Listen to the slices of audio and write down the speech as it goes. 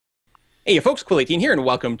Hey folks, Quill18 here, and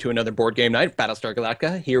welcome to another board game night of Battlestar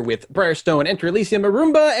Galactica, here with Briarstone, Enter Elysium,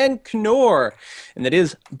 Arumba, and cKnoor. And it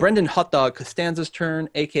is Brendan Hotdog Costanza's turn,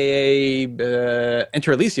 aka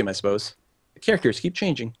Enter Elysium, I suppose. The characters keep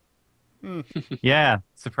changing. Yeah,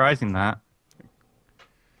 surprising that.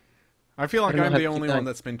 I feel like I don't know I'm how the to keep only that. one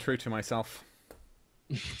that's been true to myself.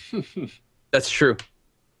 That's true.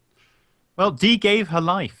 Well, Dee gave her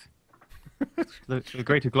life to the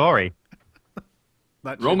greater glory.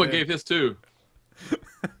 That Roma shit gave his too.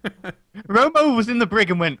 Romo was in the brig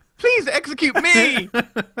and went, "Please execute me!"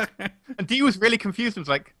 And Dee was really confused and was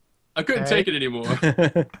like, I couldn't Okay. take it anymore.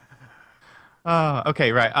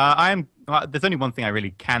 okay, right. There's only one thing I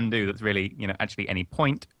really can do that's really, actually any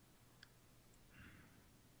point.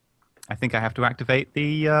 I think I have to activate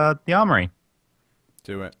the armory.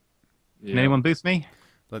 Do it. Can anyone boost me?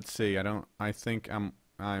 Let's see. I think I'm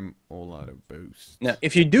all out of boost. Now,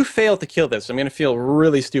 if you do fail to kill this, I'm going to feel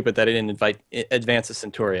really stupid that I didn't advance the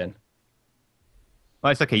Centurion.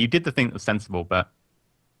 Well, it's okay. You did the thing that was sensible, but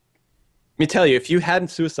Let me tell you, if you hadn't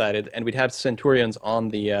suicided and we'd have Centurions on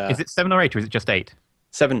the is it 7 or 8 or is it just 8?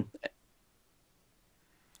 7.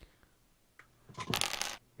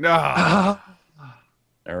 Ah,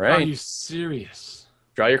 All Are right, you serious?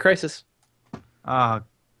 draw your crisis. Oh,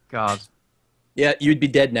 God. Yeah, you'd be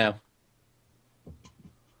dead now.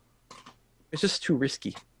 It's just too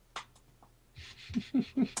risky.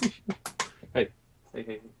 Hey.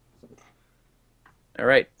 All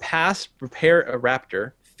right, pass, repair a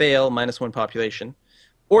raptor, fail, -1 population.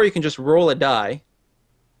 Or you can just roll a die,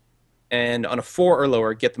 and on a 4 or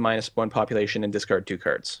lower, get the -1 population and discard 2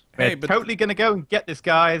 cards. hey, We're but totally going to go and get this,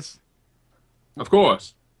 guys. Of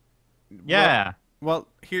course. Yeah. well,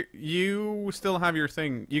 here you still have your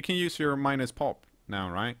thing. You can use your minus pop now,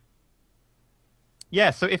 right?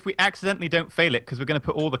 Yeah, so if we accidentally don't fail it, because we're going to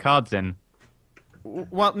put all the cards in.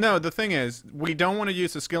 Well, no. The thing is, we don't want to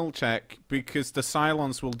use a skill check because the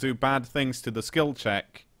silence will do bad things to the skill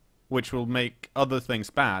check, which will make other things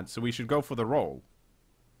bad. So we should go for the roll.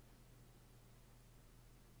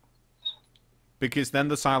 Because then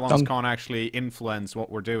the silence can't actually influence what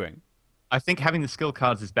we're doing. I think having the skill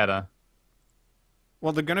cards is better.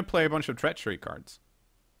 Well, they're going to play a bunch of treachery cards.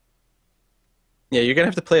 Yeah, you're going to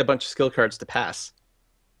have to play a bunch of skill cards to pass.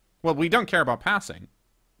 Well, we don't care about passing,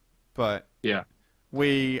 but Yeah.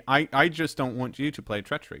 I just don't want you to play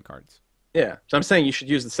treachery cards. Yeah, so I'm saying you should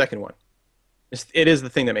use the second one. It is the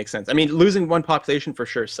thing that makes sense. I mean, losing 1 population for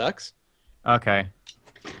sure sucks. Okay.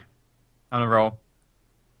 On a roll.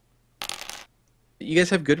 But you guys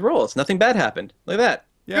have good rolls. Nothing bad happened. Look at that.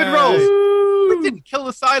 Good Yay! rolls! We didn't kill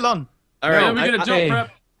the Cylon! All Now right, we get a jump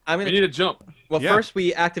prep. I'm We gonna. need a jump. Well, Yeah. first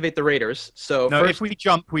we activate the raiders. So No, first, if we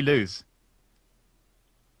jump, we lose.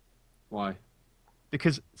 Why?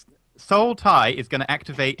 Because Soul Tie is going to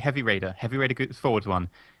activate Heavy Raider. Heavy Raider goes forwards 1.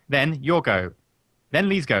 Then your go. Then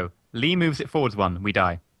Lee's go. Lee moves it forwards 1. We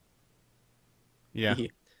die. Yeah.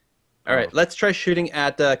 all right, let's try shooting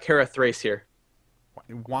at Kara Thrace here.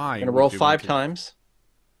 Why? I'm gonna would roll you 5 want to- times.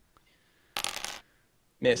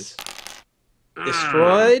 Miss.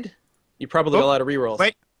 Destroyed. You probably got a Oh, lot of rerolls.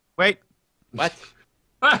 Wait. What?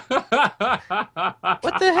 What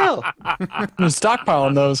the hell? You're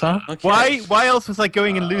stockpiling those, huh? Okay. Why else was I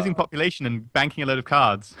going and losing population and banking a load of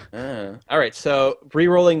cards? All right, so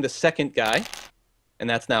re-rolling the second guy, and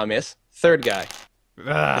that's now a miss. Third guy.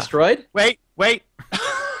 Destroyed. Wait.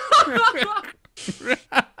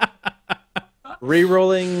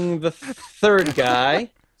 Re-rolling the third guy.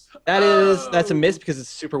 That's a miss because it's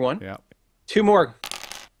super 1. Yeah. 2 more.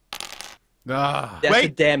 Ah. That's a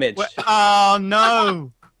Wait, damage. Oh,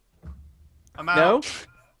 no. I'm out. No?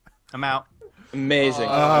 I'm out. Amazing.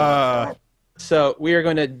 Uh, So we are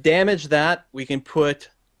going to damage that. We can put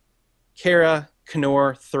Kara,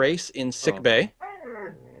 cKnoor, Thrace in sick bay.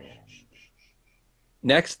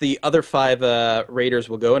 Next, the other 5 raiders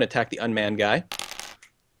will go and attack the unmanned guy.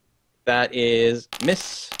 That is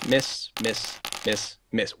miss.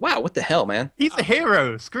 Wow, what the hell, man? He's a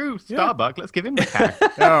hero. Screw Starbuck. Let's give him the cash.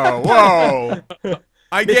 oh, whoa!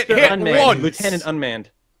 I get Mr. hit Unmanned, once. Lieutenant Unmanned.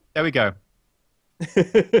 There we go.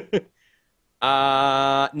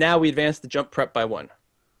 Now we advance the jump prep by 1.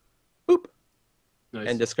 Boop. Nice.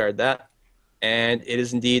 And discard that. And it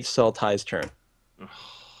is indeed Sultai's turn.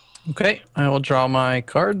 Okay, I will draw my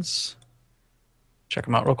cards. Check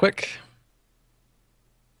them out real quick.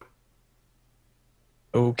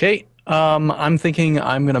 Okay, I'm thinking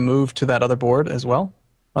I'm gonna move to that other board as well.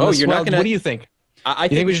 Oh, you're not well, gonna- What do you think? I You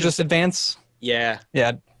think we should just advance? Yeah,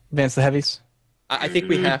 Yeah, advance the heavies. I think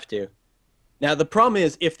we have to. Now, the problem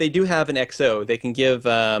is, if they do have an XO, they can give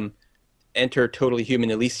Enter Totally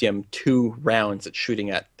Human Elysium 2 rounds at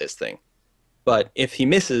shooting at this thing. But if he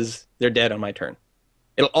misses, they're dead on my turn.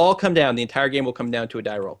 It'll all come down. The entire game will come down to a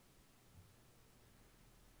die roll.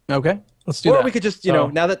 Okay, let's do Or that. we could just,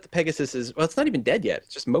 now that the Pegasus is, well, it's not even dead yet.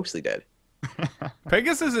 It's just mostly dead.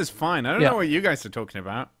 Pegasus is fine. I don't Yeah. know what you guys are talking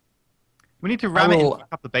about. We need to ram it will- into a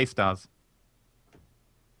couple of base stars.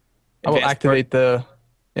 I will Advanced activate the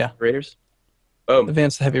Raiders. Boom.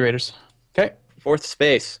 advance the heavy raiders. Okay, Fourth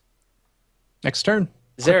space. next turn.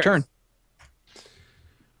 Xerax. Quick turn.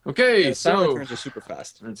 Okay, Yeah, silent so turns are super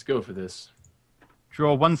fast. let's go for this.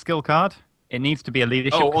 Draw one skill card. It needs to be a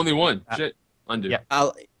leadership. Oh, only one. Shit. Undo. Yeah.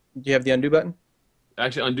 Do you have the undo button?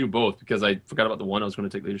 Actually, undo both because I forgot about the one I was going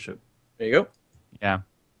to take leadership. There you go. Yeah.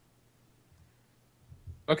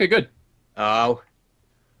 Okay, good. Oh,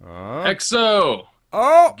 Oh. Exo!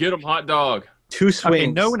 Oh! Get him, hot dog. 2 swings. Okay,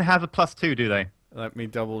 no one has a +2, do they? Let me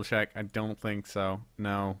double check. I don't think so.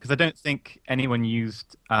 No. Because I don't think anyone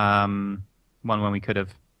used one when we could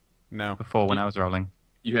have No. before when I was rolling.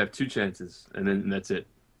 You have 2 chances, and then that's it.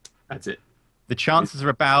 That's it. The chances are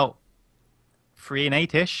about 3 and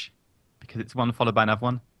 8-ish, because it's one followed by another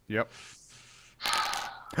one. Yep.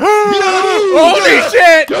 Holy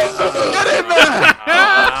shit!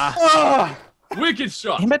 Wicked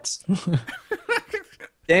shot. Damn it!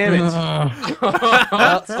 Damn it.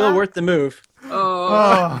 Well, still worth the move.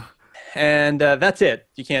 Oh. And that's it.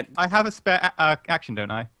 You can't. I have a spare action,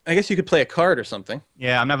 don't I? I guess you could play a card or something.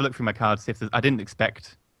 Yeah, I'm never looking through my cards. See if I didn't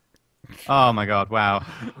expect. Oh my god! Wow.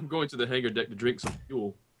 I'm going to the hangar deck to drink some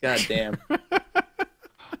fuel. God damn.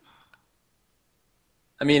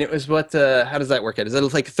 I mean, it was what? How does that work out? Is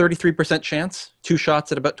it like 33% chance? 2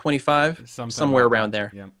 shots at about 25? Something Somewhere like around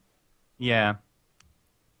that. there. Yeah.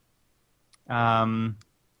 Yeah.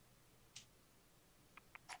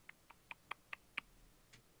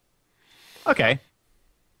 Okay.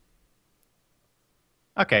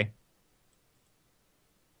 Okay.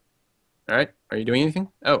 All right. Are you doing anything?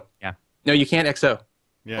 Oh. Yeah. No, you can't XO.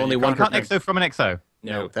 Yeah. Only you one can't- Can't XO from an XO.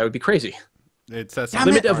 No, that would be crazy. It says Damn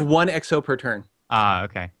Limit it. of 1 XO per turn. Ah,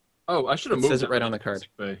 okay. Oh, I should have It moved says it that right to on the card. sick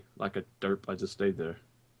bay. Like a derp, I just stayed there.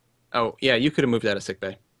 Oh, yeah, you could have moved out of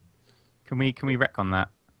sickbay. Can we wreck on that?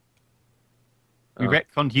 We Uh, wreck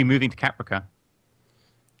on you moving to Caprica.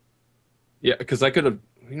 Yeah, because I could have.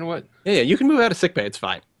 You know what? Yeah, you can move out of sickbay. It's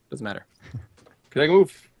fine. Doesn't matter. Can I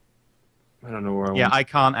move? I don't know where I Yeah, want. I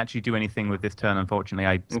can't actually do anything with this turn, unfortunately.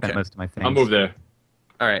 I spent Okay. most of my things. I'll move there.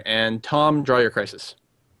 All right, and Tom, draw your crisis.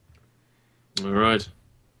 All right.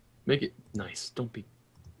 Make it nice. Don't be.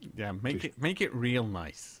 Yeah, make it real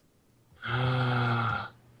nice.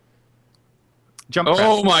 Jump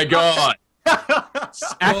Oh my god!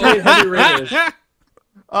 Activate heavy raiders.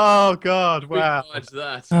 Oh god! Wow. Dodge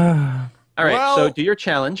that. All right, so Well- do your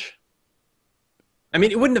challenge. I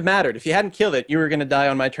mean, it wouldn't have mattered. If you hadn't killed it, you were going to die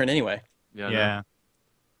on my turn anyway. Yeah. no. Yeah.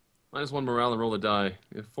 -1 morale and roll a die.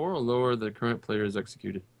 If 4 or lower, the current player is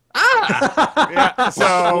executed. Yeah,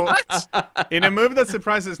 so in a move that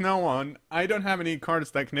surprises no one, I don't have any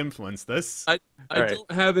cards that can influence this. I All right.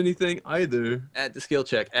 don't have anything either. Add the skill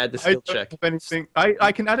check. Add the I skill don't check. have anything.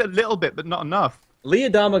 I can add a little bit, but not enough.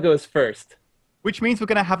 Leodama goes first. Which means we're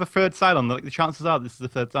going to have a third Cylon. Like, the chances are this is the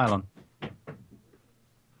third Cylon.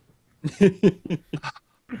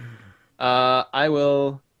 I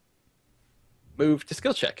will move to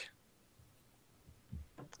skill check.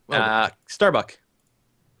 Starbuck.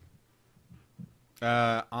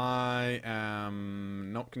 I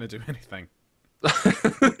am not going to do anything.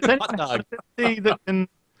 Hot dog. See that can...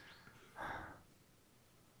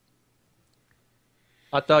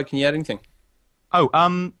 Hot dog, can you add anything?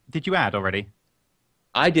 Oh, did you add already?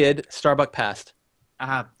 I did. Starbuck passed.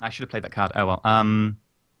 I should have played that card. Oh well.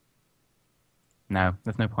 No,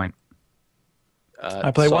 there's no point.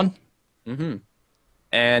 I play one. Mm-hmm.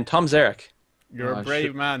 And Tom Zarek. You're Oh, a brave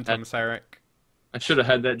shit. man, Tom Sarek. I should have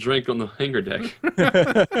had that drink on the hangar deck.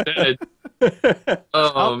 Dead.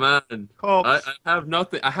 Oh man. Corpse. I have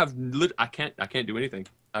nothing. I can't do anything.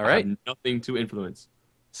 All I right. have nothing to influence.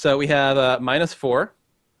 So we have -4,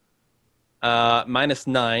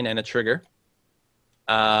 -9, and a trigger.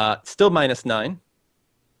 Still -9.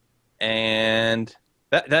 And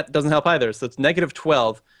that doesn't help either. So it's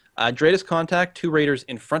 -12. Dratus contact, 2 raiders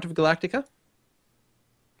in front of Galactica.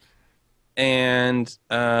 And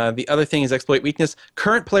the other thing is exploit weakness.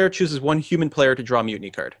 Current player chooses 1 human player to draw a mutiny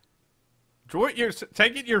card.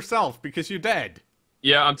 Take it yourself because you're dead.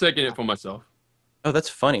 Yeah, I'm taking it for myself. Oh, that's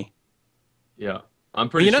funny. Yeah, I'm Well,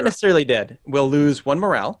 pretty you're sure. not necessarily dead. We'll lose 1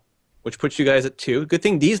 morale, which puts you guys at 2. Good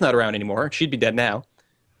thing Dee's not around anymore. She'd be dead now.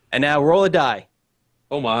 And now roll a die.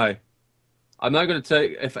 Oh my. I'm not gonna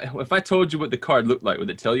take. If I told you what the card looked like, would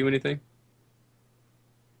it tell you anything?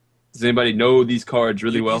 Does anybody know these cards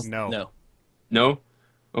really well? No. No. No?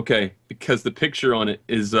 Okay, because the picture on it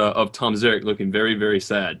is of Tom Zarek looking very, very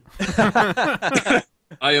sad.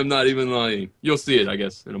 I am not even lying. You'll see it, I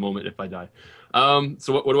guess, in a moment if I die.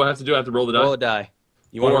 So what do I have to do? I have to roll the die? Roll a die.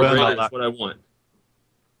 You want Four to roll greater five. is what I want.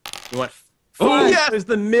 You want Oh, five. yes! Is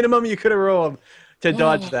the minimum you could have rolled to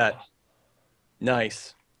dodge that.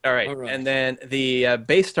 Nice. All right. All right. And then the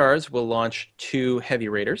base stars will launch 2 heavy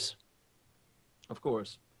raiders. Of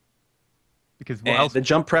course. Because what And else? the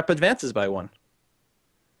jump prep advances by 1.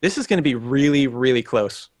 This is going to be really, really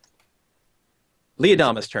close.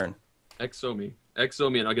 Leodama's turn. Exo me,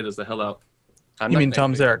 and I'll get us the hell out. I'm You not mean gonna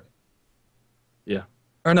Tom do it. Zarek? Yeah.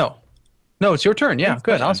 Or no? No, it's your turn. Yeah, Thanks,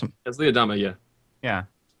 good, question. awesome. That's Leodama, yeah. Yeah.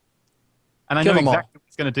 And I Kill know them all. exactly what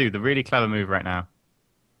he's going to do. The really clever move right now.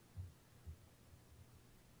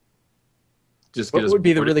 Just get What us would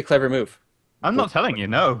be the 40 really clever move? I'm not telling you.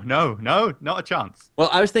 No, not a chance. Well,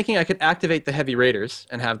 I was thinking I could activate the heavy raiders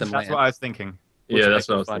and have them That's land. what I was thinking. which Yeah, that's makes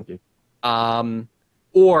what I it was fun. thinking.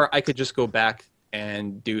 Or I could just go back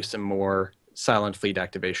and do some more Silent Fleet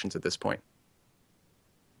activations at this point.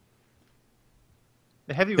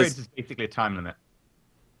 The heavy raids is basically a time limit.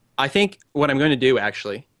 I think what I'm going to do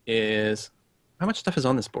actually is how much stuff is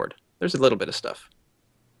on this board? There's a little bit of stuff.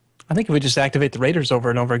 I think if we just activate the raiders over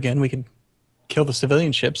and over again, we could kill the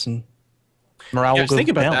civilian ships and morale I will was go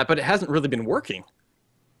thinking about down. that, but it hasn't really been working.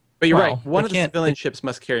 But you're Well, right. One they of the can't- civilian ships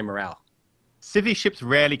must carry morale. Civvy ships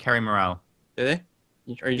rarely carry morale. Do they?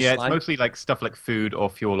 Are you Yeah, just it's lying? mostly like stuff like food or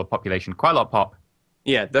fuel or population. Quite a lot of pop.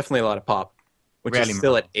 Yeah, definitely a lot of pop, which Rarely is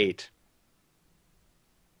still morale. at 8.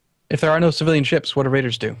 If there are no civilian ships, what do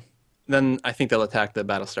raiders do? Then I think they'll attack the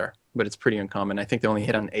Battlestar, but it's pretty uncommon. I think they only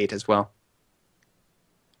hit on 8 as well.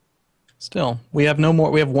 Still, we have no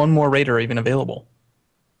more. We have one more raider even available.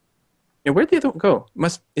 Yeah, where'd the other one go?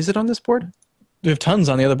 Is it on this board? We have tons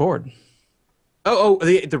on the other board. Oh,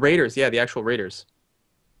 the Raiders. Yeah, the actual Raiders.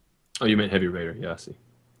 Oh, you meant heavy raider. Yeah, I see.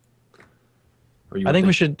 Or you I think were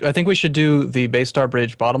we should. I think we should do the base star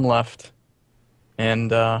bridge bottom left, and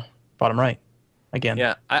bottom right, again.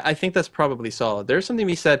 Yeah, I think that's probably solid. There's something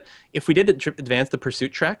we said, if we did advance the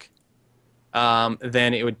pursuit track,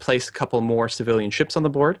 then it would place a couple more civilian ships on the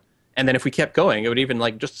board. And then if we kept going, it would even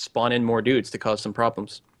like just spawn in more dudes to cause some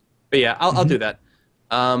problems. But yeah, I'll do that.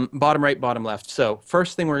 Bottom right, bottom left. So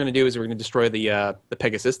first thing we're going to do is we're going to destroy the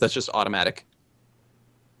Pegasus. That's just automatic.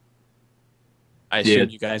 I assume Yeah.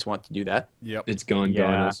 you guys want to do that. Yep. It's gone,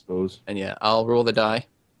 Yeah. I suppose. And yeah, I'll roll the die.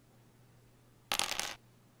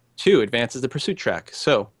 2 advances the pursuit track.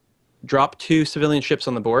 So drop 2 civilian ships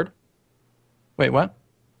on the board. Wait, what?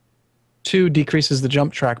 2 decreases the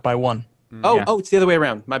jump track by 1. Oh, Yeah. it's the other way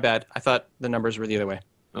around. My bad. I thought the numbers were the other way.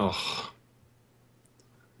 Oh,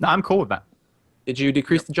 No, I'm cool with that. Did you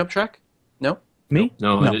decrease the jump track? No? Me?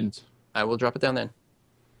 no, I didn't. I will drop it down then.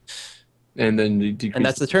 And then the decrease. And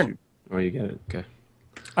that's the turn. Oh, you get it. Okay.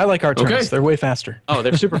 I like our turns. Okay. They're way faster. Oh,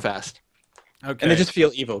 they're super fast. Okay. And they just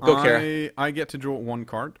feel evil. Go, Kara. I get to draw 1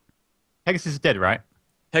 card. Pegasus is dead, right?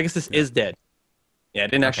 Pegasus is dead. Yeah, I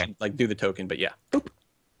didn't Okay. actually like do the token, but yeah. Boop.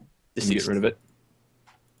 You Deceased. get rid of it.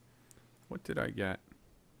 What did I get?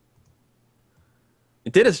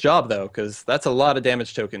 It did its job, though, because that's a lot of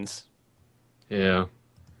damage tokens. Yeah.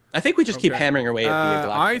 I think we just keep Okay. hammering away at the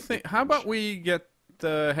Galactica. I think. How about we get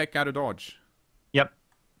the heck out of Dodge? Yep.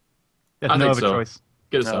 There's I no think other so. choice.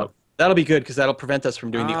 Get us No. out. That'll be good, because that'll prevent us from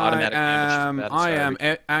doing the automatic damage. to the I Battlestar am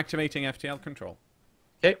every- activating FTL control.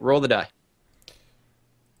 Okay, roll the die.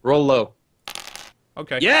 Roll low.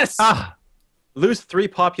 Okay. Yes! Ah, Lose 3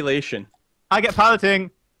 population. I get piloting.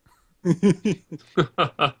 That's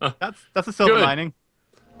a silver Good. lining.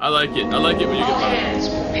 I like it. I like it when you All get hands,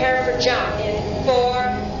 prepare for jump in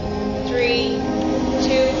 4, 3,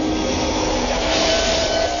 2.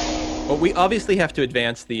 Well, we obviously have to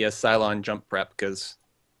advance the Cylon jump prep, because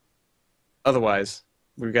otherwise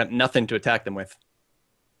we've got nothing to attack them with.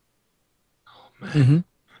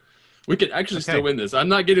 We could actually Okay. still win this. I'm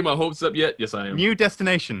not getting my hopes up yet. Yes, I am. New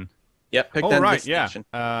destination. Yep, pick Oh that right, yeah.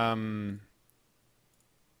 destination.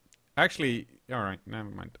 Actually, all right. Never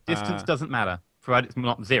mind. Distance doesn't matter, provided it's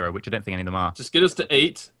not 0, which I don't think any of them are. Just get us to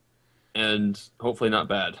 8, and hopefully not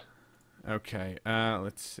bad. Okay.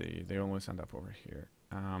 Let's see. They always end up over here.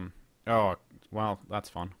 Oh, well, that's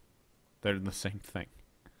fun. They're the same thing.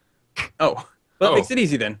 Oh, well, Oh. it makes it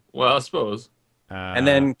easy then. Well, I suppose. And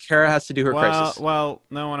then Kara has to do her crisis. Well,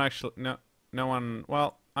 no one actually. No one.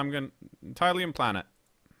 Well, I'm gonna Tylium planet.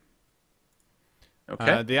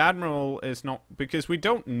 Okay. The admiral is not because we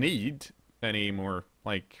don't need any more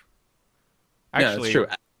like. Yeah, Actually, that's true.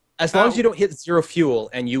 As long as you don't hit 0 fuel,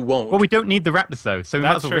 and you won't. Well, we don't need the Raptors though, so we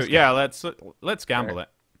might That's as well true. risk it. Yeah, let's gamble it.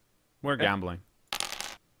 We're gambling.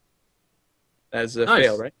 as a Nice.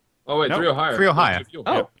 fail, right? Oh wait, Nope. 3 or higher. 3 or higher. Two fuel.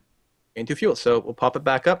 Oh, Yep. gain 2 fuel. So we'll pop it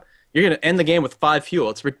back up. You're going to end the game with 5 fuel.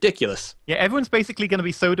 It's ridiculous. Yeah, everyone's basically going to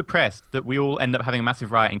be so depressed that we all end up having a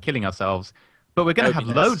massive riot and killing ourselves. But we're going to That have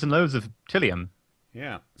would be nice. loads and loads of Tillium.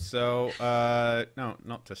 Yeah. So, no,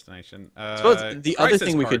 not destination. I suppose the other crisis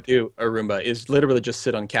thing we card. could do, Arumba, is literally just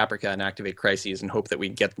sit on Caprica and activate crises and hope that we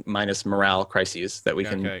get minus morale crises that we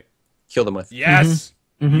can Okay. kill them with. Yes.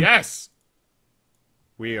 Yes.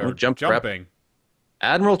 We are Oh, jump prep. jumping.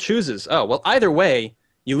 Admiral chooses. Oh, well, either way,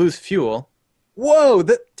 you lose fuel. Whoa,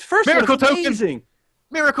 the first Miracle one is token! amazing.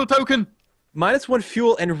 Miracle token! -1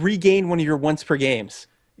 fuel and regain one of your once per games.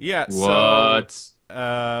 Yeah. What?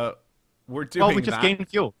 So, we're doing Well, we just that. gained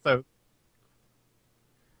fuel, so...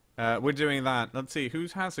 We're doing that. Let's see who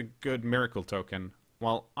has a good miracle token.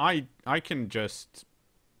 Well, I can just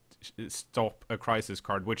stop a crisis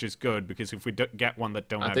card, which is good because if we get one that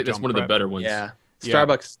don't I have think that's jump one of the prep- better ones. Yeah. Yeah.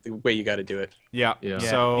 Starbucks, the way you got to do it. Yeah. Yeah.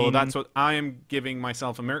 So Yeah. that's what I am giving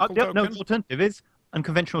myself a miracle no, token. the alternative is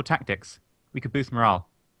unconventional tactics. We could boost morale.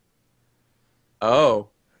 Oh,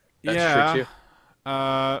 that's yeah. true too.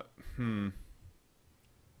 I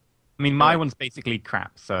mean, my one's basically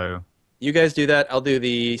crap, so... You guys do that. I'll do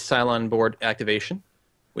the Cylon board activation,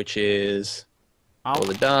 which is roll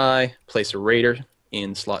the die, place a raider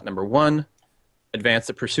in slot number 1, advance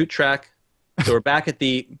the pursuit track. So we're back at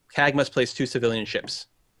the CAG must place 2 civilian ships.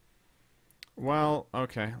 Well,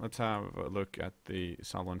 okay. Let's have a look at the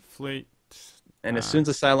Cylon fleet. And as soon as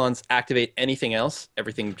the Cylons activate anything else,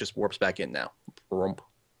 everything just warps back in now. Rump.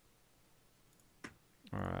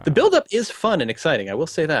 The build-up is fun and exciting, I will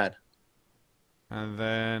say that. And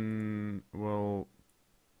then we'll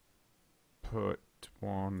put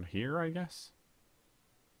one here, I guess.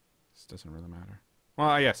 This doesn't really matter.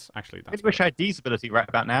 Well, yes, actually, I that's wish I had D's ability right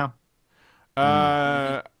about now.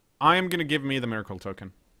 I am going to give me the miracle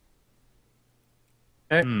token.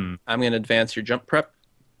 Okay. I'm going to advance your jump prep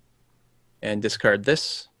and discard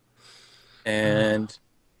this. And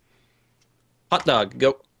hot dog,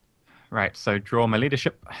 go. Right, so draw my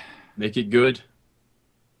leadership. Make it good.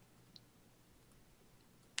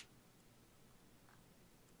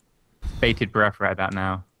 Bated breath right about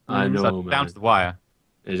now. I know, So man. down to the wire.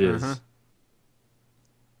 It is. Uh-huh.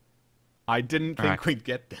 I didn't think Alright. we'd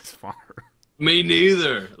get this far. Me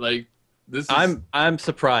neither. Like this is. I'm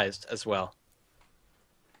surprised as well.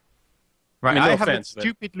 Right, mean, no I have offense, a but-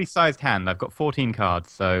 stupidly sized hand. I've got 14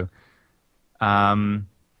 cards, so...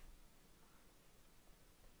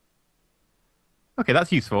 Okay,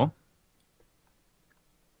 that's useful.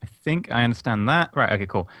 I think I understand that. Right, okay,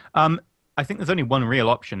 cool. I think there's only one real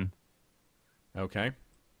option, Okay.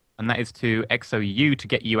 and that is to exo you to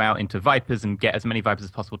get you out into Vipers and get as many Vipers as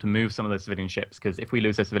possible to move some of those civilian ships, because if we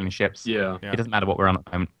lose those civilian ships, Yeah. Yeah. it doesn't matter what we're on at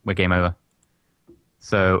the moment. We're game over.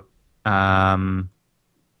 So, exo.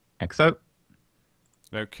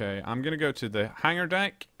 Okay, I'm going to go to the hangar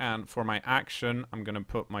deck, and for my action, I'm going to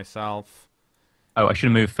put myself... Oh, I should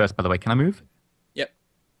have moved first, by the way. Can I move? Yep.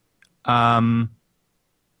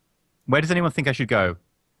 Where does anyone think I should go?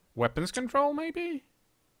 Weapons control, maybe?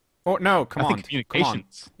 Oh, no, I command. think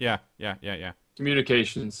communications. Yeah.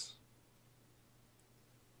 Communications.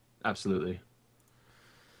 Absolutely.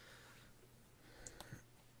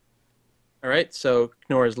 All right, so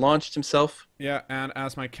cKnoor has launched himself. Yeah, and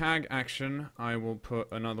as my CAG action, I will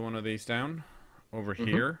put another one of these down over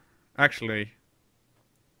here. Actually...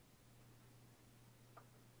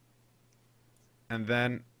 And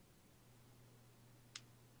then,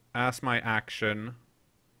 as my action,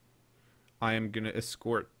 I am going to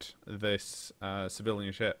escort this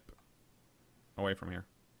civilian ship away from here.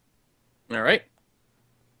 All right.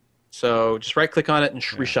 So just right-click on it and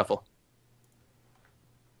reshuffle.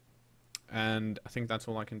 And I think that's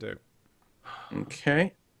all I can do.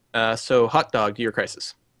 Okay. So hot dog, do your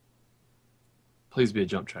crisis. Please be a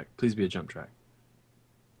jump track. Please be a jump track.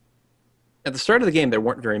 At the start of the game, there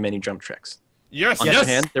weren't very many jump tracks. Yes! On the other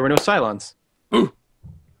hand, there were no Cylons.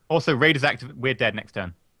 Also, Raiders active. We're dead next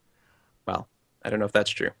turn. Well, I don't know if that's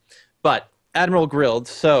true. But Admiral grilled,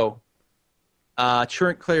 so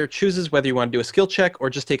truant player chooses whether you want to do a skill check or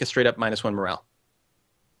just take a straight-up -1 morale.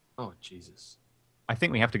 Oh Jesus. I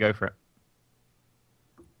think we have to go for it.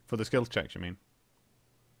 For the skills checks, you mean?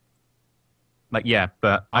 Like, yeah,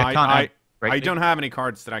 but I can't. I don't have any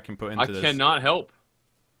cards that I can put into I this. cannot help.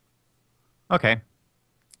 Okay.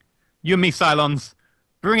 You and me, Cylons.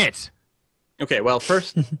 Bring it. Okay, well,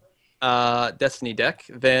 first Destiny deck,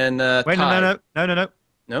 then Wait, Tide. no.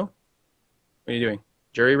 No? What are you doing?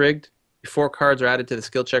 Jury-rigged. Your 4 cards are added to the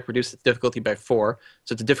skill check, reduce its difficulty by 4.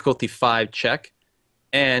 So it's a difficulty 5 check.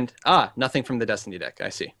 And, nothing from the Destiny deck. I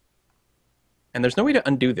see. And there's no way to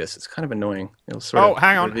undo this. It's kind of annoying. It'll sort Oh, of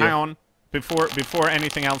hang on, reveal. hang on. Before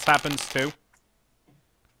anything else happens, too.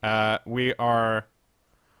 We are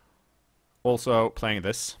also playing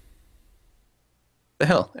this. The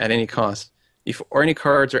hell, at any cost. If or any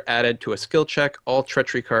cards are added to a skill check, all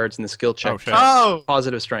treachery cards in the skill check shit. Oh,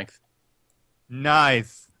 positive strength.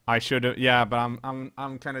 nice. I should have, yeah, but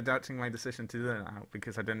I'm kind of doubting my decision to do that now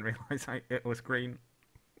because I didn't realize it was green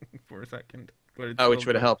for a second. But it's Oh, which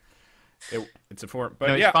would have helped. It's a 4, but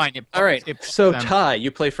No, yeah. it's fine. It All right, pops, so um, Ty,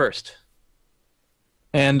 you play first.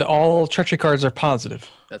 And all treachery cards are positive.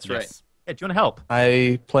 That's right. Yes. yeah, do you want to help?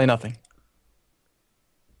 I play nothing.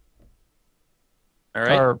 All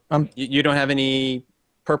right. Or, You don't have any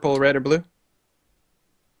purple, red, or blue?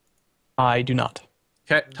 I do not.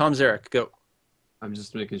 Okay, Tom Zarek, go. I'm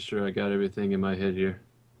just making sure I got everything in my head here.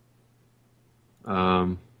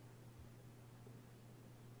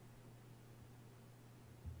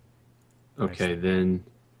 Okay, then.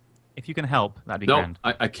 If you can help, that'd be No, grand.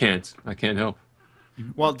 I can't. I can't help.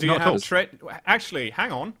 Well, do you Not have help. Actually,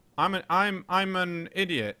 hang on. I'm an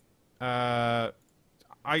idiot. No.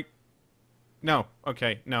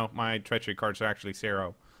 Okay, no. My treachery cards are actually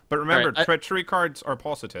 0. But remember, Right, treachery cards are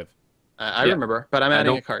positive. I Yeah. remember, but I'm I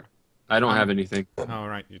adding don't- a card. I don't have anything. Oh,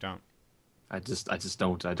 right, you don't. I just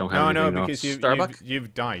don't. I don't No, have no, anything because else. Starbuck?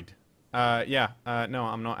 you've died. Yeah. No,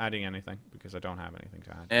 I'm not adding anything because I don't have anything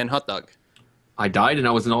to add. And hot dog. I died and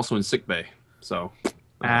I was also in sick bay. So.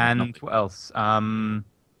 And what else?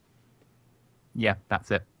 Yeah,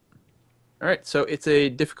 that's it. All right, so it's a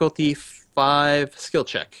difficulty 5 skill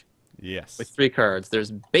check Yes. with 3 cards.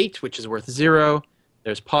 There's bait, which is worth 0.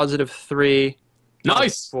 There's positive 3.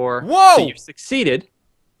 Nice! 4. Whoa! So you've succeeded.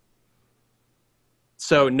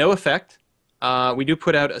 So no effect. We do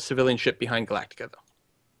put out a civilian ship behind Galactica, though.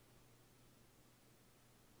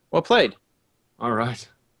 Well played. All right.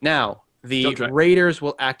 Now, the Jump track. raiders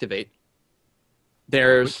will activate.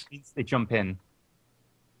 There's, Which means they jump in.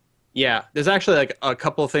 yeah, there's actually like a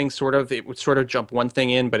couple of things, sort of. It would sort of jump one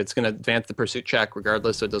thing in, but it's going to advance the pursuit check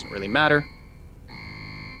regardless, so it doesn't really matter.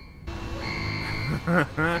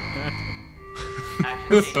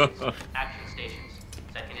 Action stations. Action stations.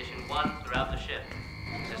 Set condition 1 throughout the ship.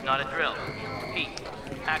 This is not a drill. Repeat.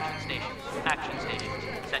 Action stations. Action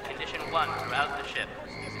stations. Set condition 1 throughout the ship.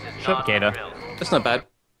 This is Shut not Gator. a drill. That's not bad.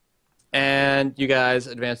 And you guys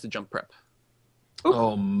advance to jump prep.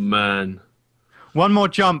 Oh man. One more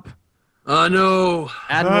jump. Oh no.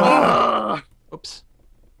 Admiral. Oops.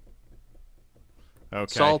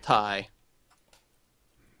 Okay. Saltai.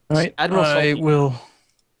 All right, Admiral I Salty. will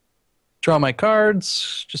draw my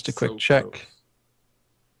cards. Just a quick So check. close.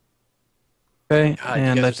 Okay, God, you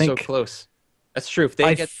and guys I are so think close. That's true. If they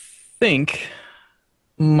I get think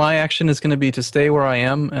my action is going to be to stay where I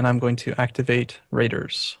am, and I'm going to activate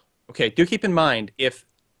raiders. okay, do keep in mind if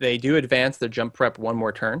they do advance their jump prep one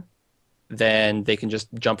more turn, then they can just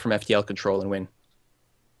jump from FTL control and win.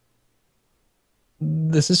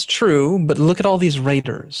 This is true, but look at all these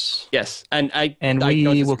raiders, Yes, and I and I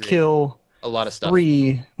don't we will disagree. kill a lot of stuff.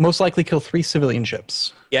 3, most likely kill 3 civilian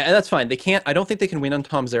ships. Yeah, and that's fine. They can't. I don't think they can win on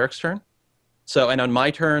Tom Zarek's turn. So, and on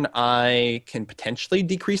my turn, I can potentially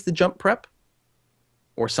decrease the jump prep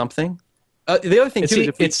or something. The other thing It's- too is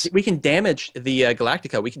it's- if we can damage the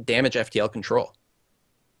Galactica, we can damage FTL control.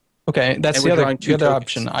 Okay, that's And the we're other, drawing 2 the other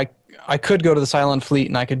tokens. option. I could go to the Silent Fleet,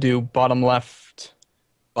 and I could do bottom left,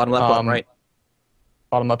 Bottom left, bottom right.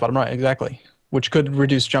 bottom left, bottom right, exactly, which could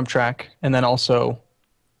reduce jump track and then also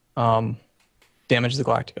damage the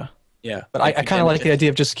Galactica. Yeah, But I kind of like the idea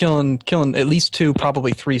of just killing at least 2,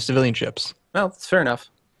 probably 3 civilian ships. Well, that's fair enough.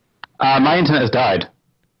 My internet has died.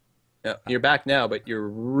 Yeah, you're back now, but you're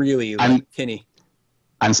really I'm- tinny.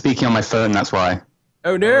 I'm speaking on my phone, that's why.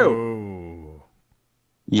 Oh no! Oh.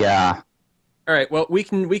 Yeah. All right. Well, we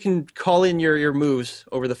can call in your moves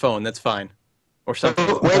over the phone. That's fine, or something.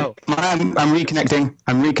 Oh, wait, I'm reconnecting.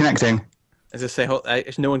 I'm reconnecting. As I say,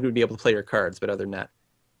 no one would be able to play your cards, but other than that,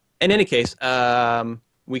 in any case,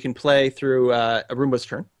 we can play through Arumba's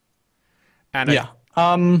turn. And Yeah.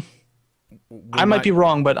 I might be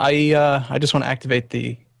wrong, but I just want to activate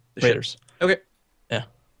the ship. raiders. Okay. Yeah.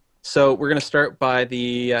 So we're gonna start by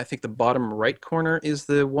I think the bottom right corner is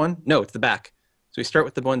the one. No, it's the back. So we start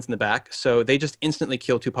with the ones in the back. So they just instantly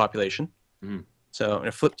kill 2 population. Mhm. So I'm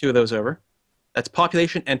gonna flip 2 of those over. That's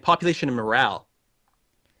population and morale.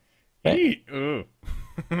 Ooh.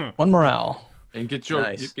 1 morale. And get your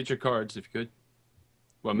Nice. get your cards if you could.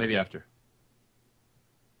 Well, maybe after.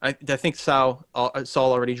 I think Saul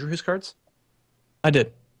already drew his cards. I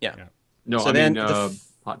did. No, So I then mean the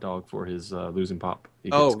hot dog for his losing pop. He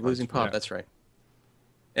gets Oh, cards losing for pop. that. That's right.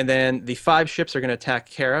 And then the 5 ships are going to attack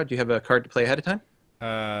Kara. Do you have a card to play ahead of time?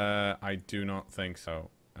 I do not think so.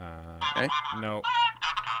 Okay. No.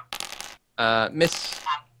 Miss.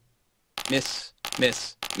 Miss.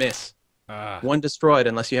 Miss. Miss. 1 destroyed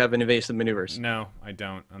unless you have an evasive maneuvers. No, I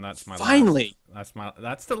don't, and that's my Finally!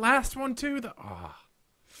 That's the last one too.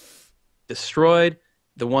 Destroyed.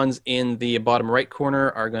 The ones in the bottom right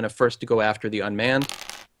corner are going to first to go after the unmanned.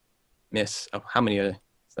 Miss. Oh, how many?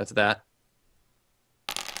 That's that.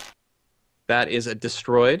 That is a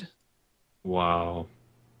destroyed. Wow.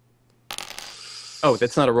 Oh,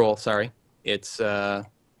 that's not a roll. Sorry. It's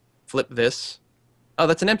flip this. Oh,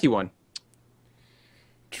 that's an empty one.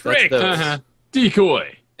 Trick.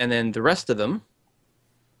 Decoy. And then the rest of them,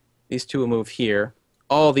 these 2 will move here.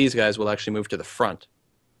 All these guys will actually move to the front.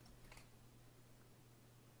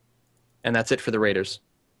 And that's it for the Raiders.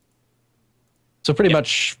 So pretty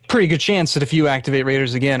good chance that if you activate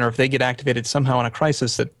Raiders again, or if they get activated somehow in a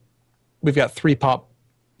crisis, that we've got 3 pop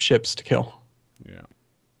ships to kill. Yeah.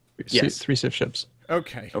 Yes. 3 Civ ships.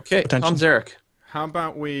 Okay. Okay, Tom Zarek. How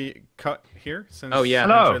about we cut here? Since Oh, yeah.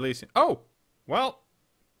 Hello. Releasing... Oh, well,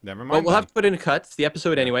 never mind. Well, we'll have to put in a cut. It's the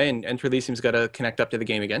episode anyway, and Enter Elysium's got to connect up to the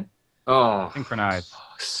game again. Oh. Synchronized.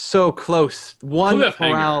 So close. 1 Cliffhanger.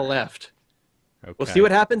 morale left. Okay. We'll see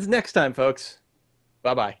what happens next time, folks.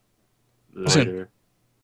 Bye-bye. Later.